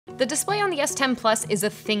The display on the S10 Plus is a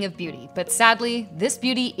thing of beauty, but sadly, this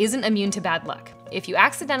beauty isn't immune to bad luck. If you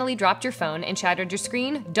accidentally dropped your phone and shattered your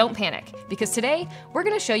screen, don't panic, because today, we're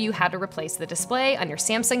gonna show you how to replace the display on your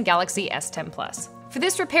Samsung Galaxy S10 Plus. For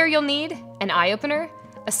this repair, you'll need an iOpener,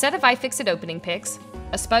 a set of iFixit opening picks,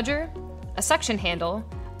 a spudger, a suction handle,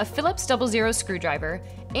 a Phillips 00 screwdriver,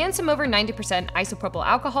 and some over 90% isopropyl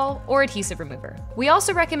alcohol or adhesive remover. We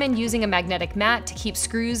also recommend using a magnetic mat to keep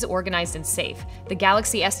screws organized and safe. The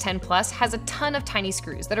Galaxy S10 Plus has a ton of tiny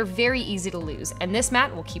screws that are very easy to lose, and this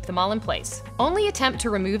mat will keep them all in place. Only attempt to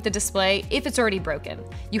remove the display if it's already broken.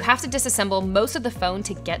 You have to disassemble most of the phone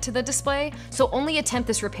to get to the display, so only attempt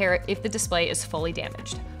this repair if the display is fully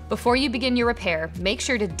damaged. Before you begin your repair, make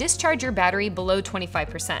sure to discharge your battery below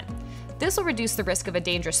 25%. This will reduce the risk of a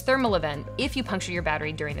dangerous thermal event if you puncture your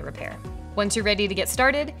battery during the repair. Once you're ready to get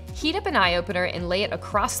started, heat up an iOpener and lay it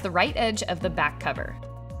across the right edge of the back cover.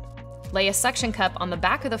 Lay a suction cup on the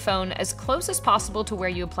back of the phone as close as possible to where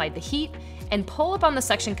you applied the heat, and pull up on the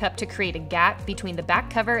suction cup to create a gap between the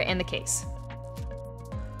back cover and the case.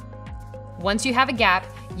 Once you have a gap,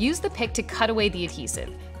 use the pick to cut away the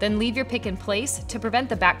adhesive, then leave your pick in place to prevent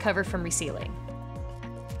the back cover from resealing.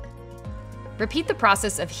 Repeat the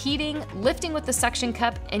process of heating, lifting with the suction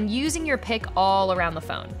cup, and using your pick all around the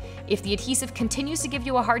phone. If the adhesive continues to give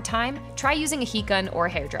you a hard time, try using a heat gun or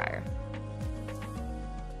a hairdryer.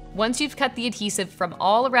 Once you've cut the adhesive from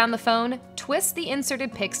all around the phone, twist the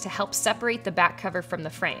inserted picks to help separate the back cover from the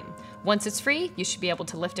frame. Once it's free, you should be able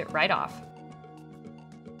to lift it right off.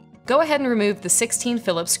 Go ahead and remove the 16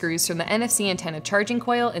 Phillips screws from the NFC antenna charging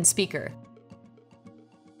coil and speaker.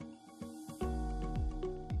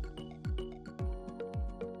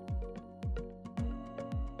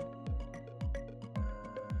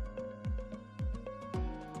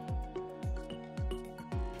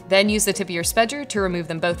 Then use the tip of your spudger to remove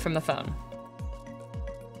them both from the phone.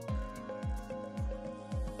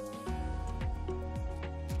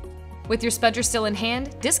 With your spudger still in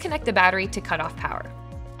hand, disconnect the battery to cut off power.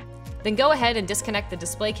 Then go ahead and disconnect the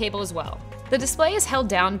display cable as well. The display is held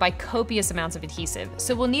down by copious amounts of adhesive,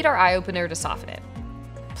 so we'll need our iOpener to soften it.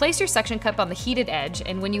 Place your suction cup on the heated edge,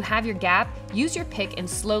 and when you have your gap, use your pick and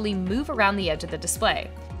slowly move around the edge of the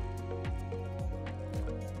display.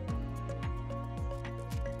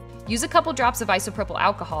 Use a couple drops of isopropyl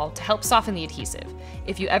alcohol to help soften the adhesive.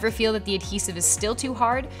 If you ever feel that the adhesive is still too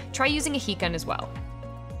hard, try using a heat gun as well.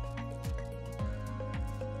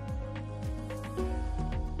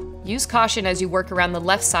 Use caution as you work around the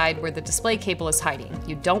left side where the display cable is hiding.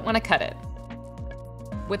 You don't want to cut it.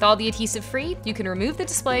 With all the adhesive free, you can remove the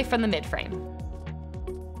display from the midframe.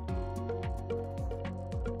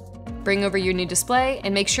 Bring over your new display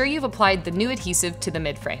and make sure you've applied the new adhesive to the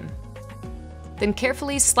midframe. Then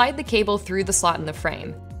carefully slide the cable through the slot in the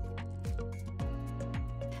frame,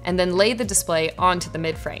 and then lay the display onto the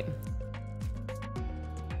midframe.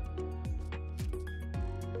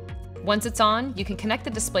 Once it's on, you can connect the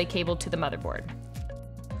display cable to the motherboard.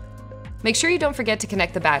 Make sure you don't forget to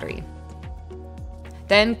connect the battery.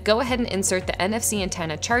 Then go ahead and insert the NFC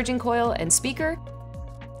antenna charging coil and speaker,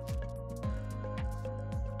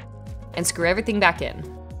 and screw everything back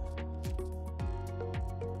in.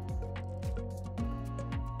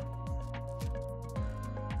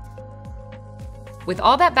 With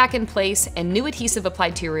all that back in place and new adhesive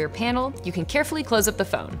applied to your rear panel, you can carefully close up the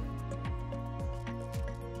phone.